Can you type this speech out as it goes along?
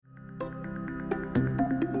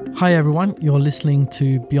Hi everyone, you're listening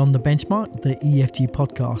to Beyond the Benchmark, the EFG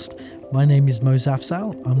podcast. My name is Mo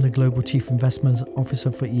Zafzal. I'm the Global Chief Investment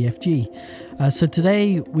Officer for EFG. So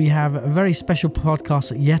today we have a very special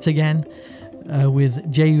podcast yet again with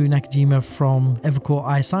Jeyu Nakajima from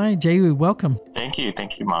Evercore ISI. Jeyu, welcome. Thank you,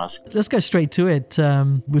 Maz. Let's go straight to it.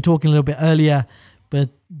 We were talking a little bit earlier,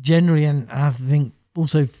 but generally, and I think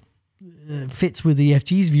also fits with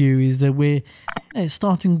EFG's view, is that we're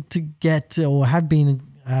starting to get or have been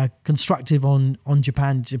constructive on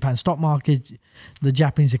Japan stock market, the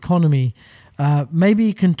Japanese economy. Maybe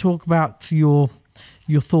you can talk about your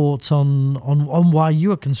thoughts on why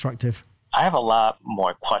you are constructive. I have a lot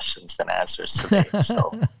more questions than answers today,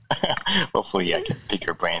 so hopefully I can pick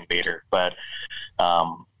your brain later. But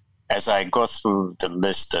as I go through the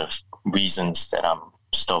list of reasons that I'm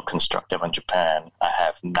still constructive on Japan, I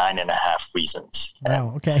have 9.5 reasons.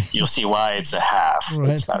 Wow, okay. You'll see why it's a half.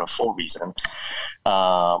 Right. It's not a full reason.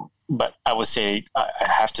 But I would say I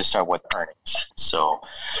have to start with earnings. So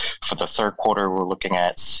for the third quarter, we're looking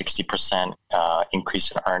at 60%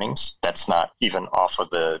 increase in earnings. That's not even off of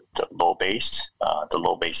the low base. The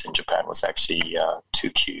low base in Japan was actually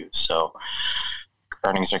 2Q. So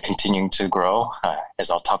earnings are continuing to grow. As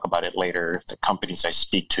I'll talk about it later, the companies I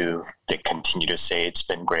speak to, they continue to say it's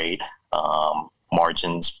been great.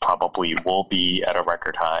 Margins probably will be at a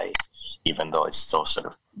record high, even though it's still sort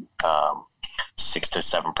of 6 to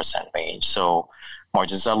 7% range. So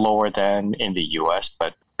margins are lower than in the US,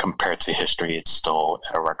 but compared to history, it's still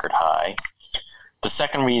at a record high. The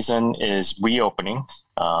second reason is reopening.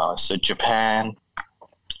 So Japan,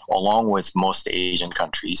 along with most Asian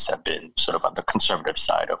countries, have been sort of on the conservative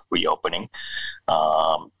side of reopening.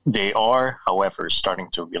 They are, however, starting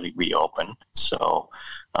to really reopen. So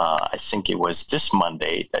I think it was this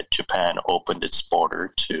Monday that Japan opened its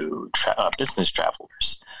border to business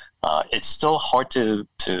travelers. It's still hard to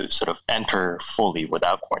sort of enter fully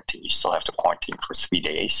without quarantine. You still have to quarantine for 3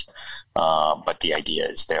 days. But the idea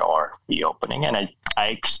is they are reopening. And I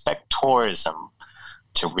expect tourism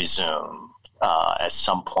to resume at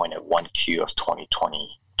some point at 1Q of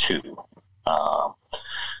 2022.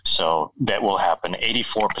 So that will happen.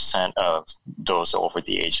 84% of those over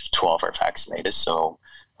the age of 12 are vaccinated. So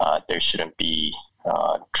there shouldn't be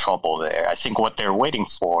trouble there. I think what they're waiting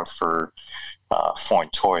for foreign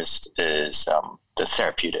tourists is the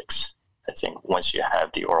therapeutics. I think once you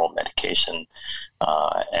have the oral medication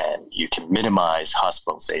and you can minimize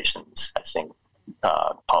hospitalizations, I think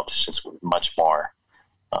politicians will be much more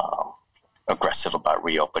aggressive about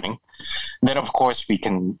reopening. Then, of course,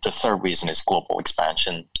 the third reason is global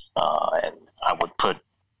expansion. And I would put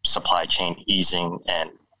supply chain easing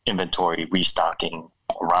and inventory restocking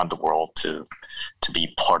around the world to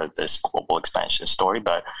be part of this global expansion story.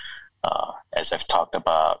 But as I've talked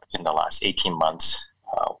about in the last 18 months,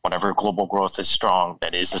 whenever global growth is strong,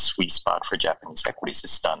 that is a sweet spot for Japanese equities.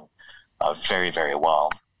 It's done very, very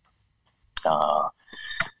well.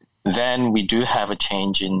 Then we do have a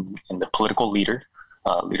change in the political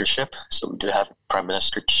leadership. So we do have Prime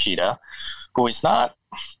Minister Kishida, who is not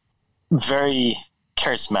very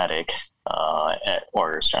charismatic,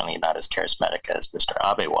 or certainly not as charismatic as Mr.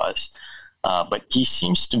 Abe was. But he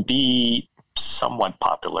seems to be somewhat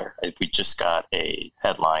popular. We just got a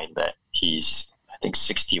headline that he's, I think,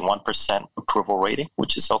 61% approval rating,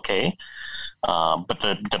 which is okay. But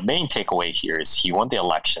the main takeaway here is he won the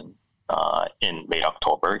election in late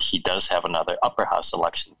October. He does have another upper house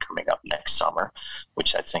election coming up next summer,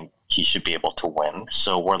 which I think he should be able to win.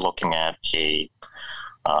 So we're looking at a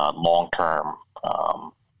long-term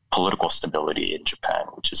political stability in Japan,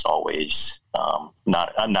 which is always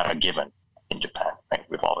not a given in Japan. Right?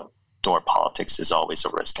 Door politics is always a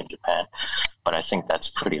risk in Japan, but I think that's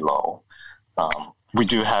pretty low. We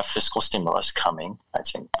do have fiscal stimulus coming. I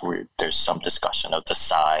think there's some discussion of the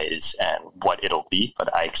size and what it'll be,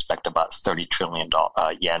 but I expect about 30 trillion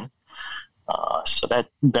yen. So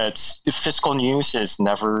that's fiscal news is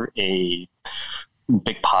never a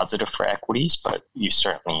big positive for equities, but you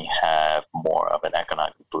certainly have more of an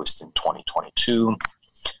economic boost in 2022.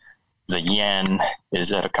 The yen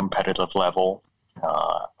is at a competitive level.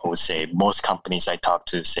 I would say most companies I talk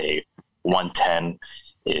to say 110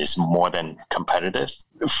 is more than competitive.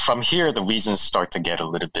 From here, the reasons start to get a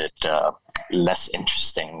little bit less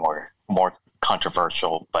interesting or more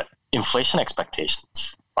controversial, but inflation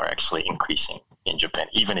expectations are actually increasing in Japan,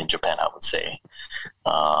 even in Japan, I would say.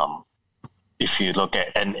 If you look at,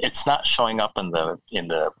 and it's not showing up in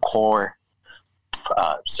the core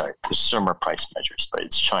consumer price measures, but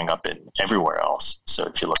it's showing up in everywhere else. So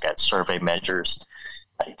if you look at survey measures,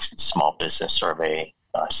 like small business survey,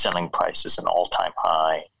 selling price is an all-time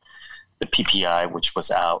high. the PPI, which was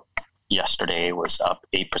out yesterday, was up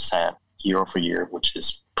 8% year over year, which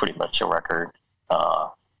is pretty much a record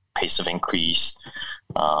pace of increase.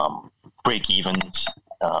 Break evens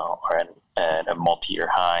are at a multi-year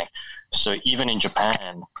high. So even in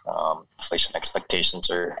Japan, inflation expectations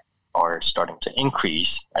are starting to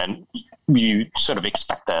increase, and you sort of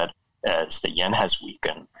expect that as the yen has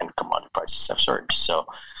weakened and commodity prices have surged. So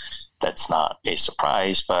that's not a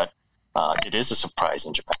surprise, but it is a surprise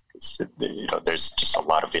in Japan. There's just a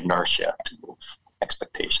lot of inertia to move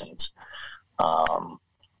expectations.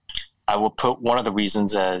 I will put one of the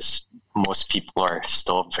reasons as most people are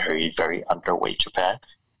still very, very underweight Japan.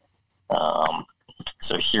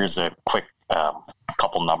 So here's a quick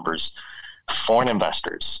couple numbers. Foreign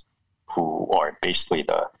investors, who are basically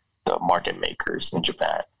the market makers in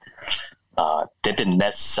Japan, they've been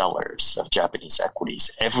net sellers of Japanese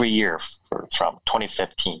equities every year from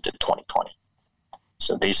 2015 to 2020.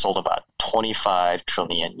 So they sold about 25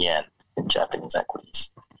 trillion yen in Japanese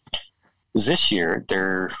equities. This year,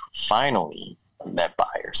 they're finally a net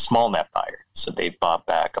buyer, small net buyer. So they bought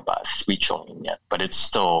back about 3 trillion yen, but it's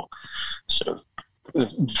still sort of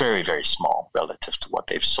very, very small relative to what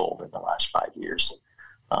they've sold in the last 5 years.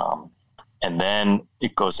 And then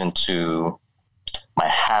it goes into my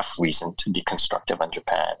half reason to be constructive on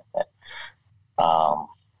Japan.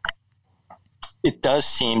 It does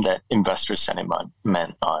seem that investor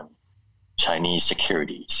sentiment on Chinese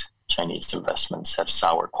securities, Chinese investments have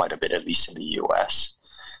soured quite a bit, at least in the U.S.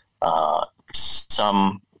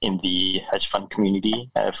 Some in the hedge fund community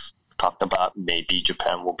have talked about maybe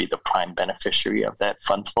Japan will be the prime beneficiary of that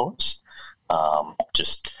fund flows,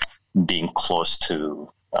 just being close to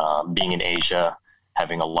being in Asia,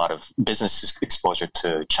 having a lot of business exposure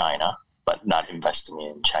to China, but not investing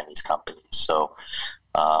in Chinese companies. So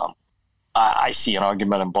I see an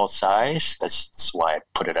argument on both sides. That's why I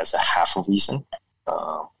put it as a half a reason.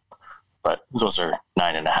 But those are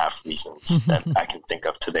 9.5 reasons that I can think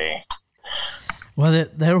of today. Well,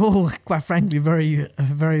 they're all, quite frankly, very,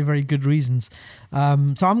 very, very good reasons. So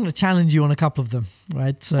I'm going to challenge you on a couple of them,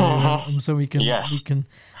 right? So we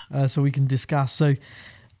can discuss. So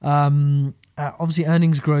obviously,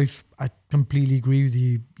 earnings growth. I completely agree with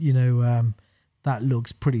you. That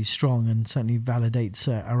looks pretty strong and certainly validates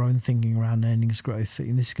our own thinking around earnings growth.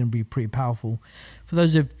 And this is going to be pretty powerful. For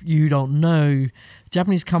those of you who don't know,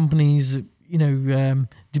 Japanese companies,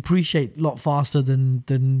 depreciate a lot faster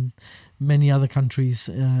than many other countries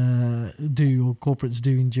do, or corporates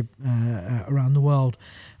do around the world.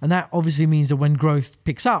 And that obviously means that when growth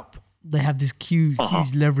picks up, they have this huge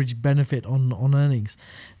leverage benefit on earnings.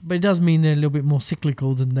 But it does mean they're a little bit more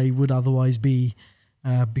cyclical than they would otherwise be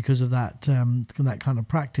because of that kind of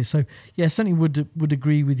practice. So, yeah, certainly would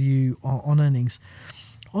agree with you on earnings.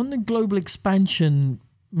 On the global expansion,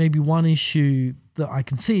 maybe one issue that I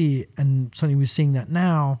can see, and certainly we're seeing that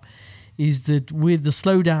now, is that with the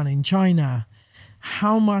slowdown in China,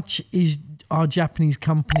 how much are Japanese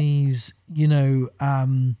companies,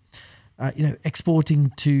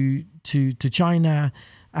 exporting to China,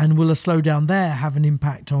 and will a slowdown there have an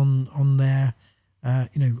impact on their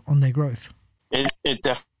growth? It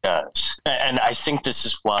definitely does, and I think this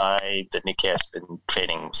is why the Nikkei has been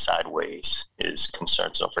trading sideways. Is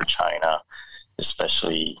concerns over China,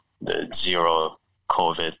 especially the zero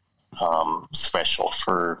COVID threshold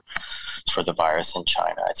for the virus in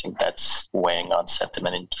China. I think that's weighing on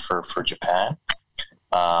sentiment for Japan.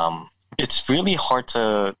 It's really hard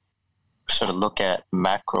to sort of look at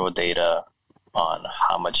macro data on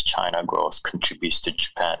how much China growth contributes to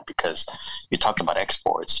Japan, because you talked about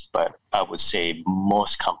exports, but I would say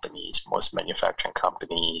most manufacturing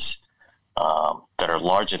companies that are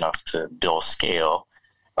large enough to build scale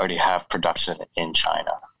already have production in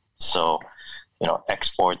China. So,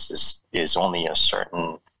 exports is only a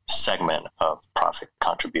certain segment of profit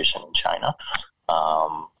contribution in China.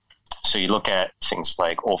 So you look at things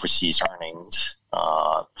like overseas earnings.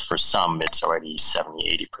 For some, it's already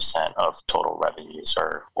 70-80% of total revenues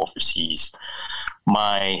are overseas.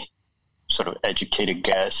 My sort of educated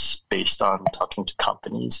guess, based on talking to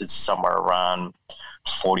companies, is somewhere around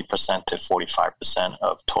 40% to 45%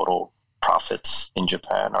 of total profits in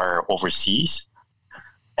Japan are overseas.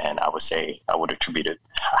 And I would say I would attribute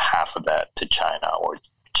half of that to China or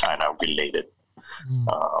China-related.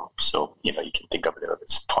 So, you can think of it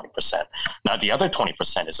as 20%. Now, the other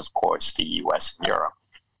 20% is, of course, the U.S. and Europe,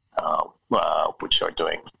 which are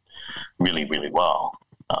doing really, really well.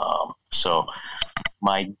 So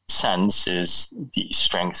my sense is the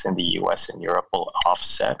strength in the U.S. and Europe will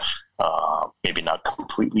offset, maybe not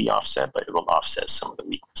completely offset, but it will offset some of the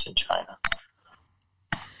weakness in China.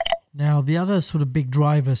 Now, the other sort of big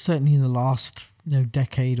driver, certainly in the last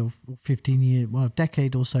decade or 15 years, well,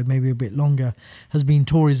 decade or so, maybe a bit longer, has been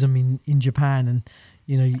tourism in Japan. And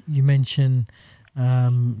you mentioned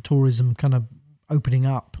tourism kind of opening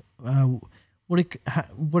up. What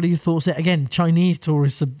are your thoughts there? Again, Chinese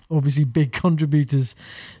tourists are obviously big contributors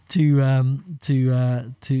to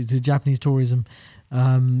Japanese tourism.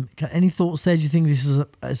 Any thoughts there? Do you think this is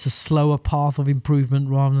it's a slower path of improvement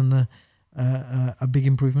rather than a big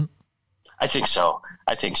improvement? I think so.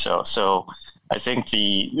 So I think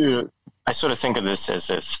I sort of think of this as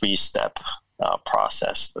a 3-step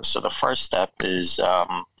process. So the first step is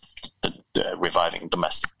the reviving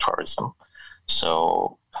domestic tourism.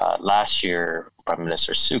 So last year, Prime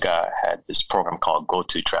Minister Suga had this program called Go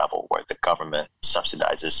To Travel, where the government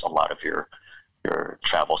subsidizes a lot of your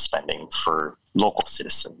travel spending for local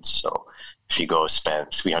citizens. So if you go spend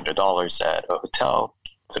 $300 at a hotel,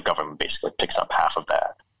 the government basically picks up half of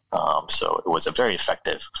that. So it was a very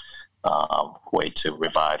effective way to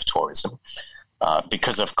revive tourism.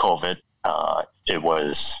 Because of COVID, it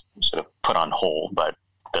was sort of put on hold, but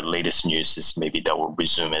the latest news is maybe that will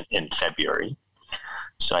resume it in February.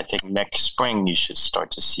 So I think next spring you should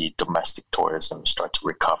start to see domestic tourism start to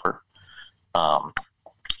recover. And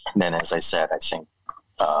then, as I said, I think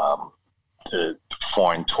the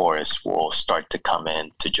foreign tourists will start to come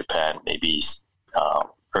in to Japan maybe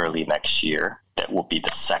early next year. That will be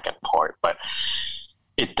the second part, but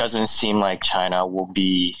it doesn't seem like China will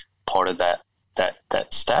be part of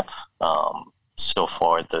that step. So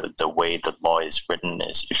far, the way the law is written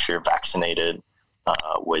is if you're vaccinated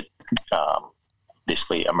with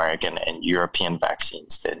basically American and European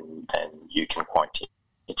vaccines, then you can quarantine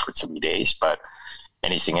for 3 days. But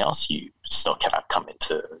anything else, you still cannot come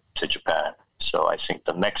into Japan. So I think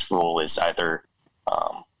the next rule is either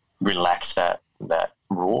relax that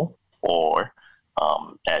rule, or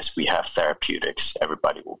as we have therapeutics,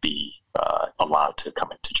 everybody will be allowed to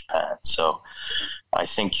come into Japan. So I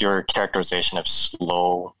think your characterization of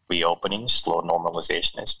slow reopening, slow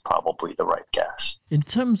normalization is probably the right guess. In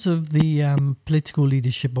terms of the political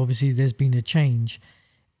leadership, obviously there's been a change.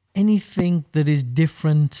 Anything that is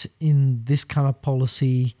different in this kind of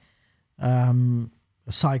policy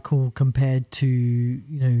cycle compared to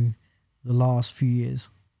the last few years?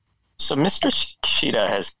 So Mr. Kishida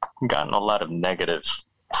has gotten a lot of negative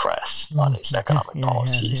press on his economic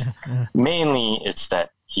policies. Yeah. Mainly, it's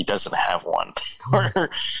that he doesn't have one,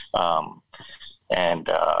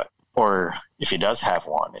 or if he does have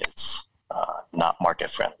one, it's not market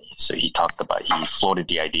friendly. So he floated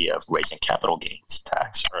the idea of raising capital gains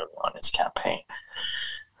tax early on his campaign.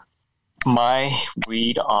 My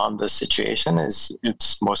read on the situation is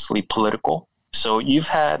it's mostly political. So you've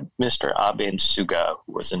had Mr. Abe and Suga,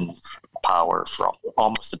 who was in power for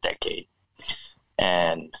almost a decade,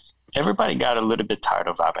 and everybody got a little bit tired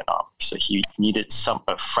of Abenomics. So he needed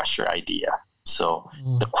a fresher idea. So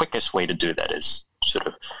the quickest way to do that is sort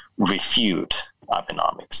of refute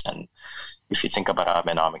Abenomics. And if you think about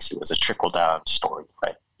Abenomics, it was a trickle-down story,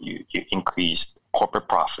 right? You increased corporate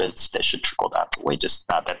profits, they should trickle down to wages.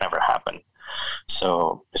 That never happened.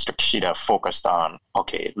 So Mr. Kishida focused on,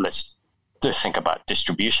 okay, let's think about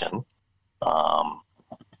distribution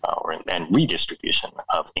and redistribution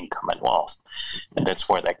of income and wealth. And that's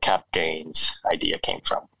where that cap gains idea came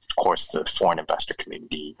from. Of course, the foreign investor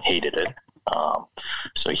community hated it.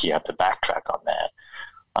 So he had to backtrack on that.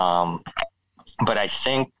 But I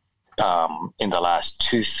think in the last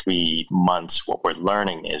 2-3 months, what we're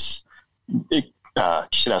learning is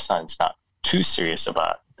Kishida-san is not too serious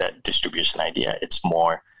about that distribution idea. It's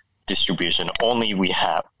more distribution only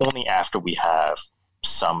after we have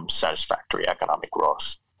some satisfactory economic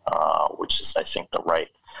growth, which is, I think, the right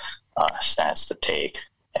stance to take.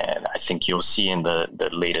 And I think you'll see in the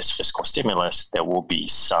latest fiscal stimulus, there will be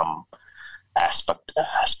some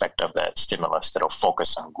aspect of that stimulus that'll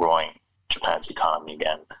focus on growing Japan's economy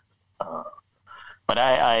again. But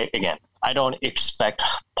I don't expect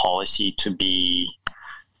policy to be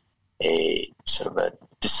a sort of a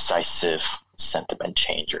decisive sentiment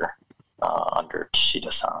changer under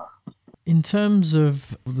Kishida-san. In terms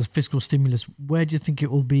of the fiscal stimulus, where do you think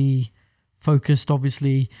it will be focused?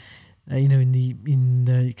 Obviously, in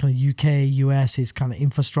the kind of UK, US, it's kind of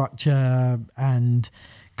infrastructure and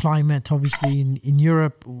climate. Obviously, in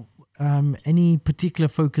Europe, any particular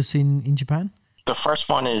focus in Japan? The first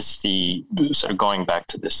one is the sort of going back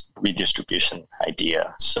to this redistribution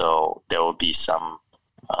idea. So there will be some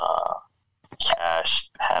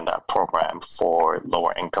cash handout program for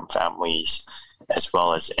lower income families, as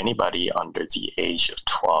well as anybody under the age of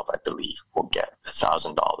 12, I believe, will get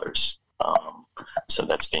 $1,000. So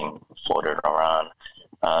that's being floated around.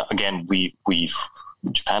 again,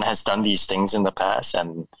 Japan has done these things in the past,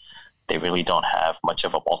 and they really don't have much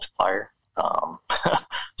of a multiplier.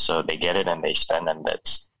 So they get it and they spend, and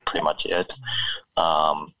that's pretty much it.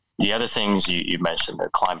 The other things you mentioned, the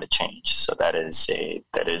climate change. So that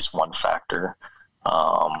is one factor.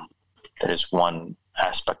 That is one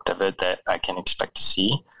aspect of it that I can expect to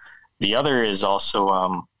see. The other is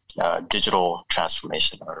also digital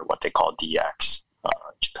transformation, or what they call DX.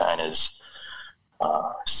 Japan is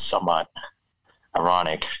somewhat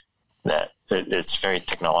ironic that it's very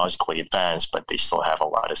technologically advanced, but they still have a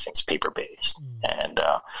lot of things paper-based. And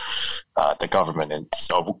the government is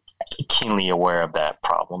so keenly aware of that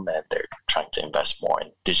problem that they're trying to invest more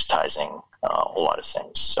in digitizing a lot of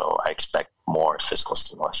things. So I expect more fiscal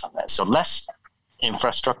stimulus on that. So less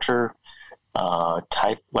infrastructure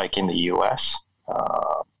type like in the US,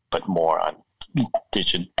 but more on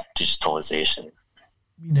digitalization.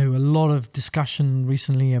 You know, a lot of discussion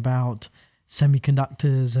recently about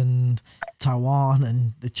semiconductors and Taiwan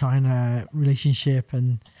and the China relationship,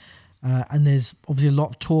 and there's obviously a lot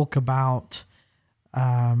of talk about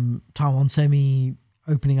Taiwan Semi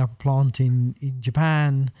opening up a plant in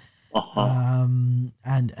Japan,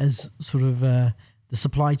 and as sort of the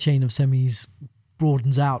supply chain of semis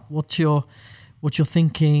broadens out. What's your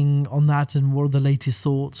thinking on that, and what are the latest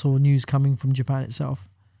thoughts or news coming from Japan itself?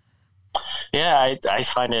 Yeah, I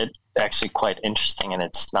find it actually quite interesting, and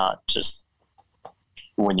it's not just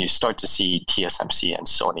when you start to see TSMC and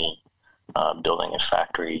Sony building a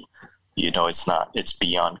factory, it's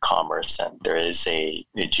beyond commerce, and there is a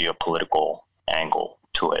geopolitical angle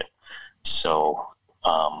to it. So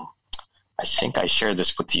I think I shared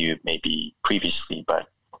this with you maybe previously, but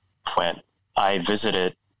when I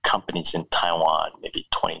visited companies in Taiwan, maybe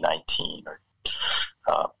 2019 or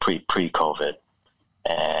pre-COVID,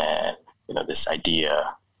 and this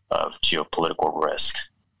idea of geopolitical risk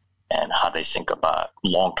and how they think about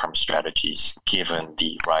long-term strategies given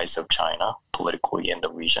the rise of China politically in the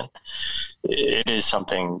region, it is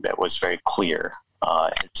something that was very clear.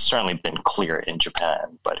 It's certainly been clear in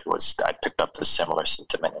Japan, but I picked up the similar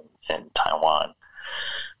sentiment in Taiwan.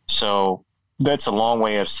 So that's a long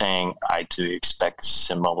way of saying I do expect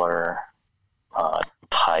similar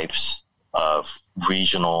types of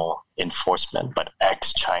regional enforcement, but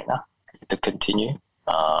ex-China, to continue.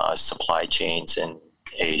 Supply chains in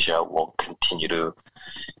Asia will continue to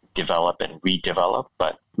develop and redevelop,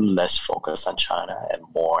 but less focused on China and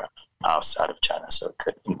more outside of China. So it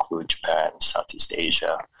could include Japan, Southeast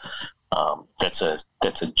Asia. That's a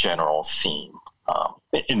general theme.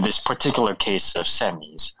 In this particular case of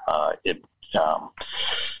semis,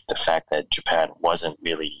 the fact that Japan wasn't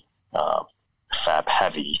really fab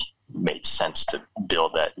heavy made sense to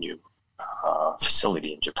build that new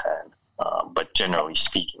facility in Japan. But generally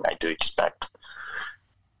speaking, I do expect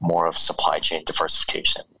more of supply chain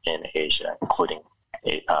diversification in Asia, including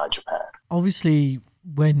Japan. Obviously,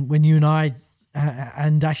 when you and I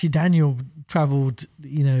and actually Daniel traveled,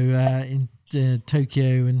 in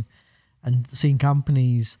Tokyo and seeing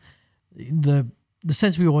companies, the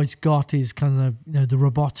sense we always got is kind of the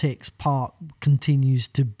robotics part continues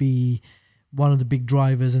to be one of the big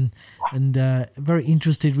drivers, and very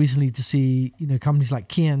interested recently to see companies like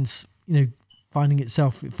Keyence finding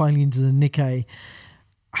itself finally into the Nikkei.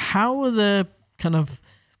 How are the kind of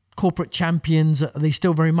corporate champions? Are they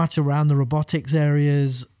still very much around the robotics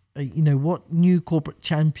areas? What new corporate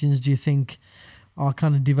champions do you think are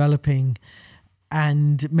kind of developing?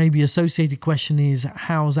 And maybe associated question is,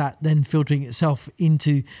 how's that then filtering itself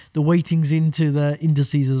into the weightings into the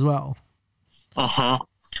indices as well? I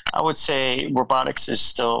would say robotics is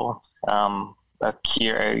still a key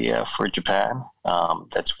area for Japan.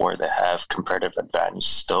 That's where they have comparative advantage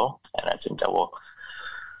still, and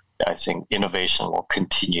I think innovation will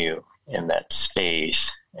continue in that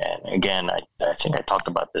space. And again, I think I talked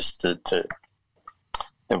about this. The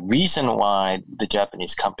reason why the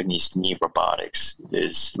Japanese companies need robotics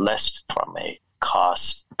is less from a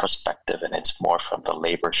cost perspective, and it's more from the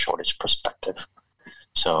labor shortage perspective.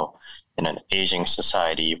 So in an aging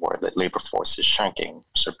society where the labor force is shrinking,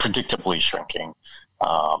 so predictably shrinking,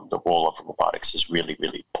 the role of robotics is really,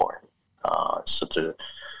 really important. So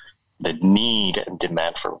the need and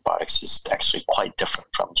demand for robotics is actually quite different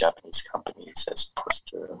from Japanese companies as opposed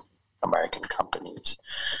to American companies.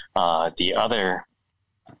 The other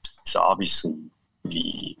is obviously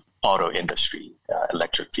the auto industry,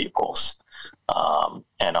 electric vehicles.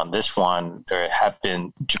 And on this one, there have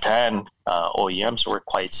been Japan OEMs were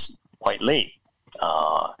quite late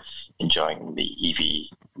enjoying the EV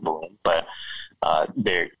boom, but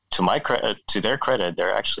to their credit,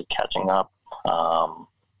 they're actually catching up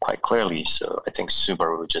quite clearly. So I think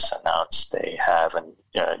Subaru just announced they have a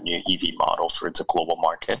new EV model for the global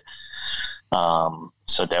market.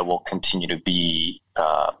 So that will continue to be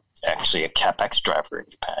actually a capex driver in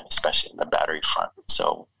Japan, especially in the battery front.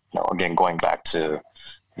 So, again, going back to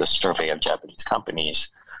the survey of Japanese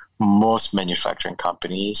companies, most manufacturing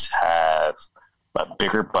companies have a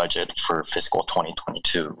bigger budget for fiscal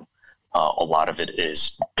 2022. A lot of it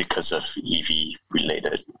is because of EV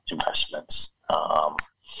related investments.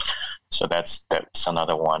 So that's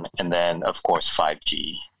another one. And then, of course,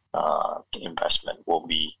 5G investment will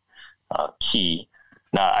be key.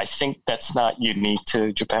 Now, I think that's not unique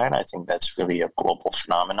to Japan. I think that's really a global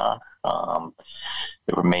phenomenon.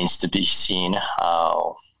 It remains to be seen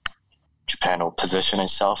how Japan will position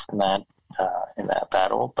itself in that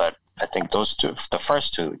battle. But I think those two, the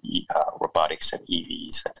first two, robotics and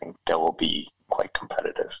EVs, I think they will be quite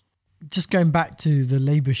competitive. Just going back to the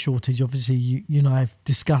labour shortage, obviously you and I have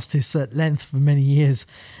discussed this at length for many years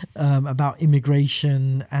about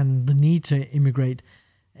immigration and the need to immigrate.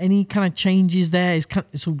 Any kind of changes there?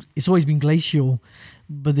 It's always been glacial,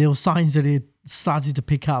 but there were signs that it started to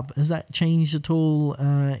pick up. Has that changed at all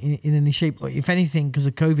in any shape? Or if anything, because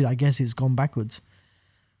of COVID, I guess it's gone backwards.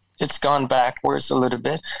 It's gone backwards a little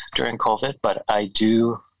bit during COVID, but I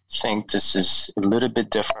do think this is a little bit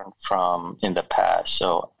different from in the past.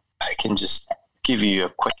 So I can just give you a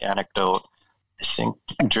quick anecdote. I think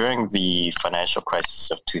during the financial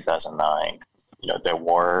crisis of 2009, there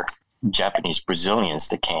were Japanese Brazilians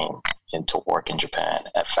that came into work in Japan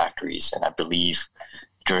at factories. And I believe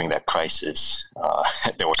during that crisis,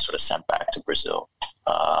 they were sort of sent back to Brazil.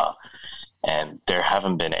 And there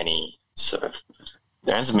hasn't been any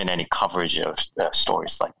coverage of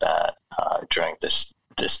stories like that during this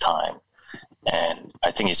time. And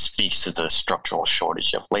I think it speaks to the structural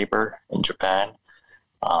shortage of labor in Japan.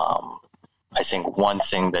 I think one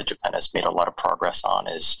thing that Japan has made a lot of progress on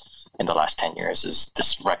is in the last 10 years is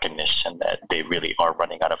this recognition that they really are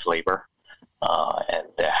running out of labor. And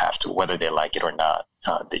they have to, whether they like it or not,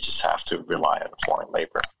 they just have to rely on foreign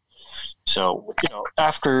labor. So,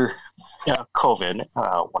 after COVID,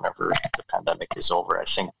 whenever the pandemic is over, I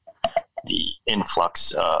think the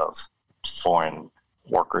influx of foreign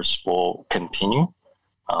workers will continue.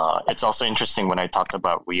 It's also interesting when I talked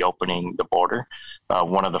about reopening the border.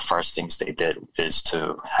 One of the first things they did is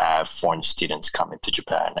to have foreign students come into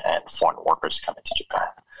Japan and foreign workers come into Japan.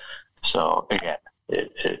 So again,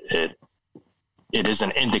 it is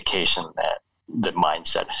an indication that the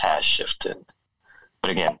mindset has shifted.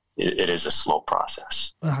 But again, it is a slow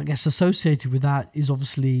process. Well, I guess associated with that is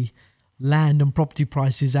obviously land and property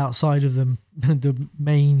prices outside of the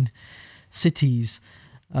main cities.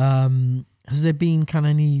 Has there been kind of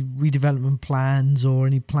any redevelopment plans or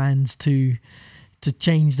any plans to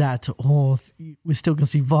change that, or we're still going to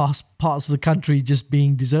see vast parts of the country just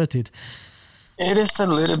being deserted? It is a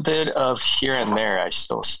little bit of here and there. I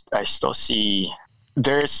still see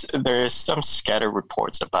there's some scattered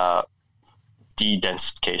reports about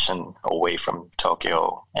de-densification away from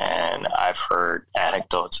Tokyo, and I've heard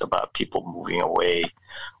anecdotes about people moving away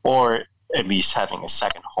or at least having a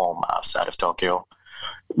second home outside of Tokyo.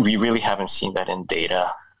 We really haven't seen that in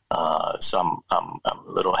data, so I'm a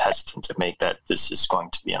little hesitant to make that this is going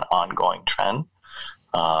to be an ongoing trend.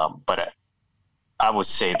 But I would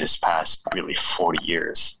say this past really 40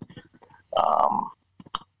 years,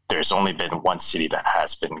 there's only been one city that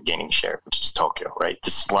has been gaining share, which is Tokyo, right?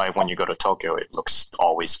 This is why when you go to Tokyo, it looks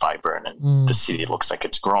always vibrant and the city looks like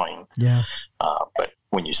it's growing. Yeah. But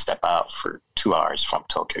when you step out for 2 hours from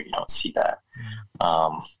Tokyo, you don't see that.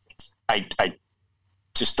 I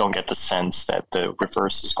just don't get the sense that the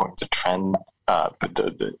reverse is going to trend.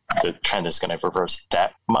 The trend is going to reverse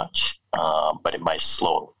that much, but it might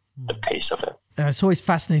slow the pace of it. It's always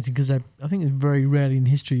fascinating because I think it's very rarely in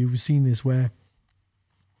history we've seen this where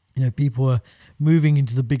people are moving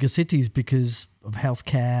into the bigger cities because of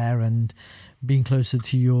healthcare and being closer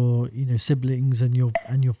to your siblings and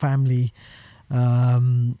your family.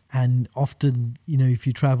 And often, if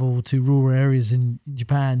you travel to rural areas in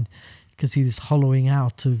Japan, you can see this hollowing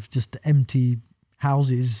out of just empty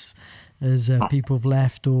houses as people have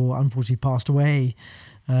left or unfortunately passed away,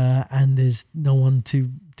 and there's no one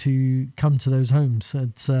to come to those homes.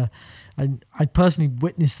 It's I personally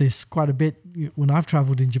witnessed this quite a bit when I've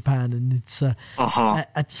traveled in Japan, and it's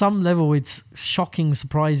at some level it's shocking,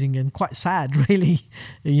 surprising, and quite sad, really.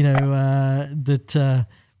 That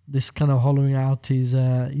this kind of hollowing out is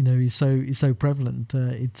so prevalent.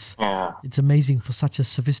 It's amazing for such a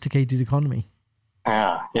sophisticated economy.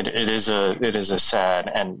 Yeah, it is a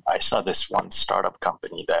sad. And I saw this one startup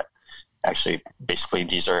company that actually, basically,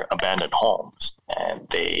 these are abandoned homes, and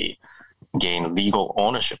they gain legal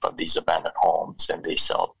ownership of these abandoned homes, and they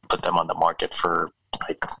put them on the market for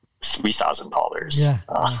like $3,000.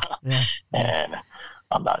 And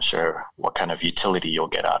I'm not sure what kind of utility you'll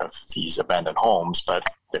get out of these abandoned homes, but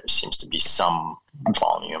there seems to be some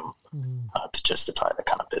volume to justify that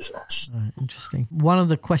kind of business. Interesting. One of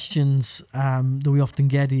the questions that we often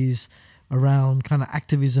get is around kind of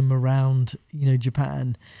activism around,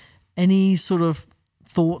 Japan. Any sort of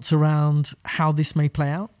thoughts around how this may play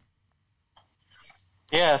out?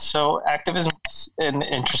 Yeah, so activism is an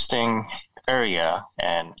interesting area,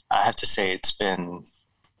 and I have to say it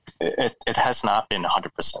has not been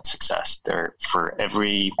 100% success. For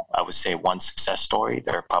every, I would say, one success story,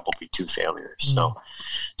 there are probably two failures. So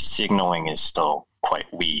signaling is still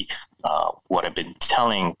quite weak. What I've been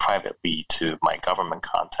telling privately to my government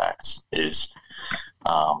contacts is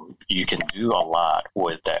you can do a lot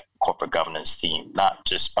with that corporate governance theme, not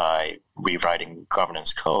just by rewriting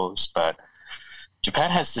governance codes, but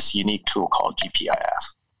Japan has this unique tool called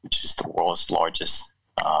GPIF, which is the world's largest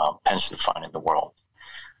pension fund in the world.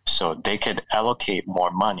 So they could allocate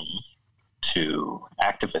more money to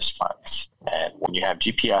activist funds. And when you have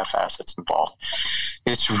GPIF assets involved,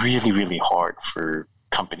 it's really, really hard for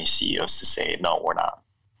company CEOs to say, no, we're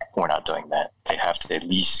not doing that. They have to at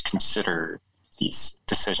least consider these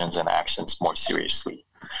decisions and actions more seriously.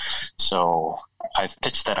 So I've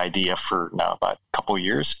pitched that idea for now about a couple of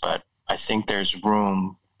years, but I think there's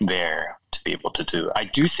room there to be able to do. I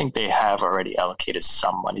do think they have already allocated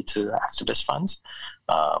some money to activist funds,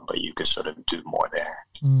 but you could sort of do more there.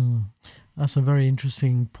 That's a very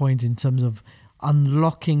interesting point in terms of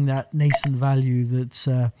unlocking that nascent value that's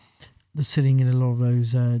sitting in a lot of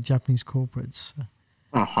those Japanese corporates.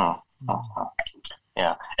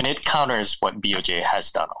 Yeah, and it counters what BOJ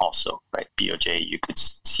has done also, right? BOJ, you could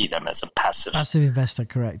see them as a passive investor,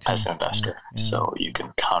 correct? Passive investor. Yeah. So you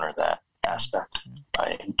can counter that aspect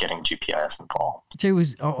by getting GPIF involved. Jay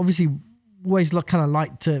was obviously always kind of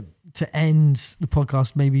like to end the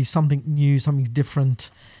podcast maybe something new, something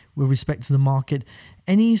different with respect to the market.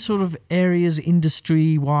 Any sort of areas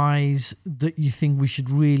industry-wise that you think we should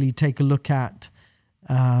really take a look at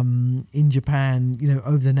in Japan,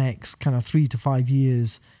 over the next kind of 3 to 5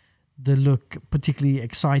 years that look particularly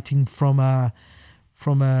exciting from a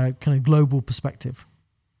kind of global perspective?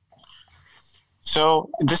 So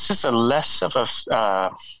this is less of a,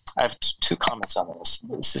 I have two comments on this.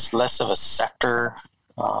 This is less of a sector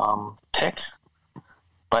pick,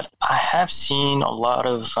 but I have seen a lot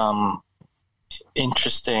of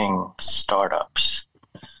interesting startups,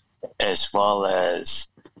 as well as,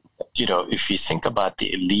 if you think about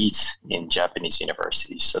the elites in Japanese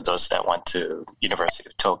universities, so those that went to University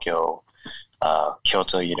of Tokyo,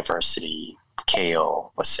 Kyoto University,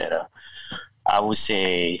 Keio, Waseda, I would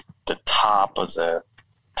say the top of the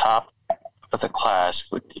class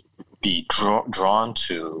would be drawn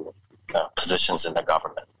to positions in the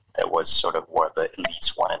government. That was sort of where the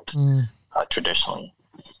elites went traditionally.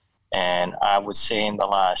 And I would say in the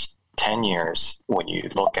last 10 years, when you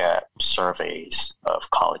look at surveys of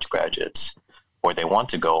college graduates, where they want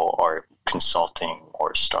to go are consulting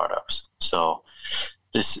or startups. So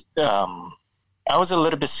this, I was a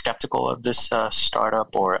little bit skeptical of this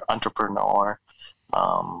startup or entrepreneur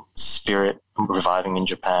spirit reviving in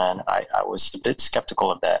Japan. I was a bit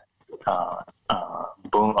skeptical of that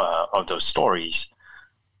boom of those stories,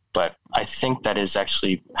 but I think that is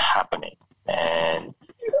actually happening. And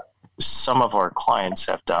some of our clients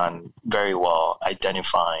have done very well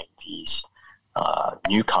identifying these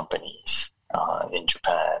new companies in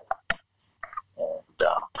Japan. And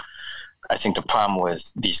I think the problem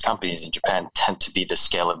with these companies in Japan tend to be the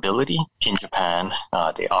scalability in Japan.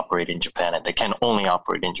 They operate in Japan and they can only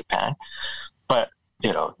operate in Japan. But,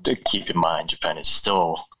 to keep in mind, Japan is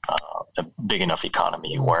still a big enough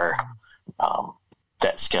economy where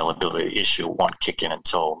that scalability issue won't kick in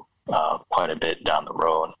until quite a bit down the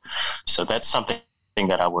road. So that's something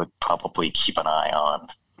that I would probably keep an eye on.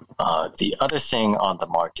 The other thing on the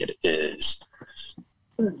market is,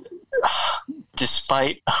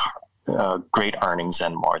 despite great earnings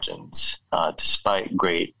and margins, despite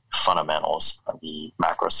great fundamentals on the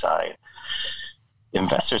macro side,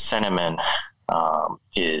 investor sentiment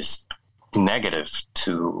is negative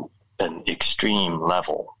to an extreme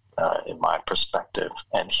level, in my perspective.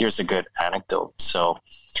 And here's a good anecdote. So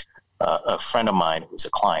a friend of mine who's a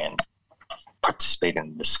client participated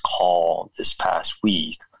in this call this past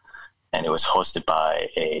week, and it was hosted by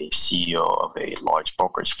a CEO of a large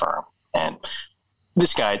brokerage firm. And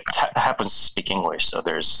this guy happens to speak English, so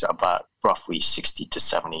there's about roughly 60 to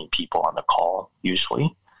 70 people on the call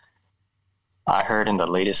usually. I heard in the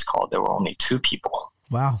latest call there were only 2 people.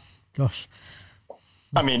 Wow, gosh.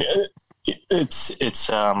 I mean, it's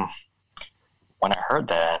when I heard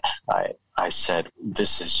that, I said,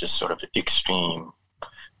 this is just sort of extreme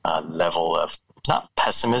level of not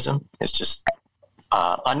pessimism. It's just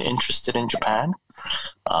uninterested in Japan,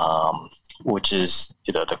 which is,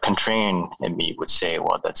 the contrarian in me would say,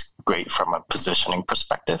 well, that's great from a positioning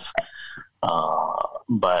perspective.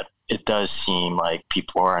 But it does seem like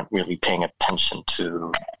people aren't really paying attention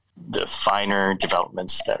to the finer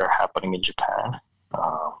developments that are happening in Japan,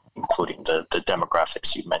 including the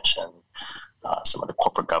demographics you mentioned, some of the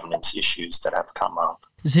corporate governance issues that have come up.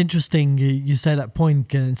 It's interesting you say that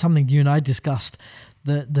point, and something you and I discussed.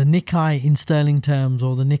 The Nikkei in sterling terms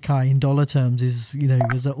or the Nikkei in dollar terms is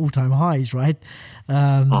at all-time highs, right?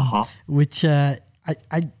 Which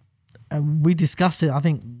we discussed it. I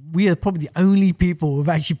think we are probably the only people who've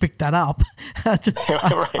actually picked that up.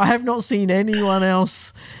 Right. I have not seen anyone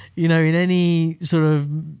else, in any sort of,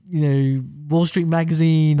 Wall Street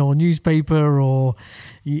magazine or newspaper or,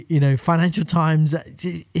 Financial Times.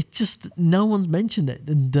 It's just no one's mentioned it,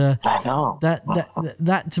 and I know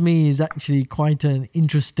that to me is actually quite an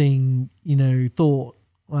interesting, thought.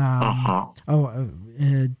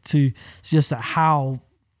 To suggest that how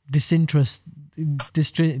disinterested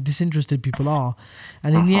people are,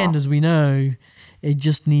 and in the end, as we know, it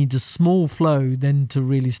just needs a small flow then to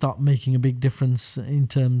really start making a big difference in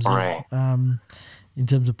terms of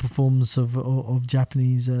performance of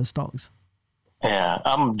Japanese stocks. Yeah,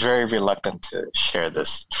 I'm very reluctant to share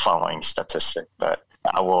this following statistic, but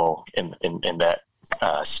I will in that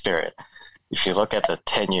spirit. If you look at the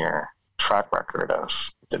 10-year track record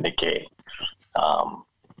of the Nikkei,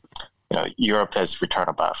 Europe has returned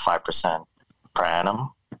about 5% per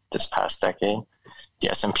annum this past decade. The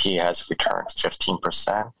S&P has returned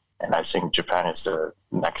 15%, and I think Japan is the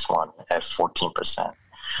next one at 14%.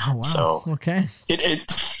 Oh, wow. So okay,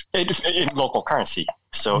 it in local currency.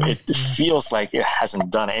 So it feels like it hasn't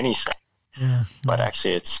done anything. Yeah, but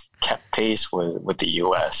actually it's kept pace with the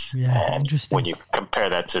U.S. Yeah, and interesting. when you compare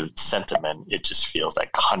that to sentiment, it just feels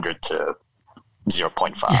like 100 to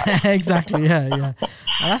 0.5. Yeah, exactly. Yeah.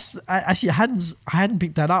 I hadn't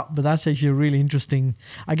picked that up, but that's actually a really interesting.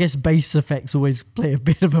 I guess base effects always play a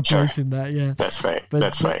bit of a place in that. Yeah, that's right. But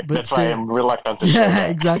that's why I'm reluctant to share that.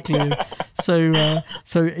 Exactly. So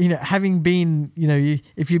having been,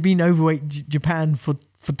 if you've been overweight Japan for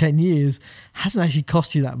 10 years, hasn't actually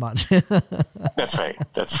cost you that much. That's right.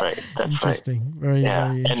 Interesting. Very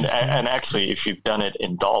interesting. And actually, if you've done it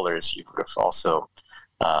in dollars, you could have also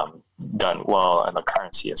done well in the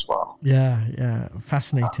currency as well. Yeah.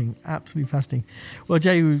 Fascinating. Absolutely fascinating. Well,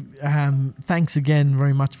 Jay, thanks again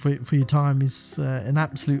very much for your time. It's an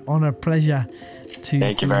absolute honor, pleasure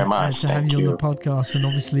Thank you very much. to have you on the podcast. And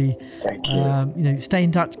obviously, Thank you. Stay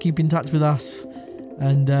in touch, keep in touch with us.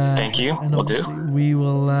 And thank you. And Will do. We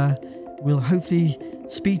will we'll hopefully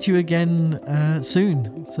speak to you again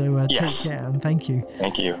soon. So yes. Take care and thank you.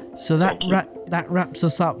 Thank you. So that wraps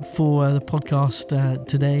us up for the podcast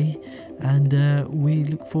today, and we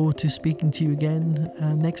look forward to speaking to you again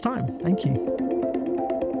next time. Thank you.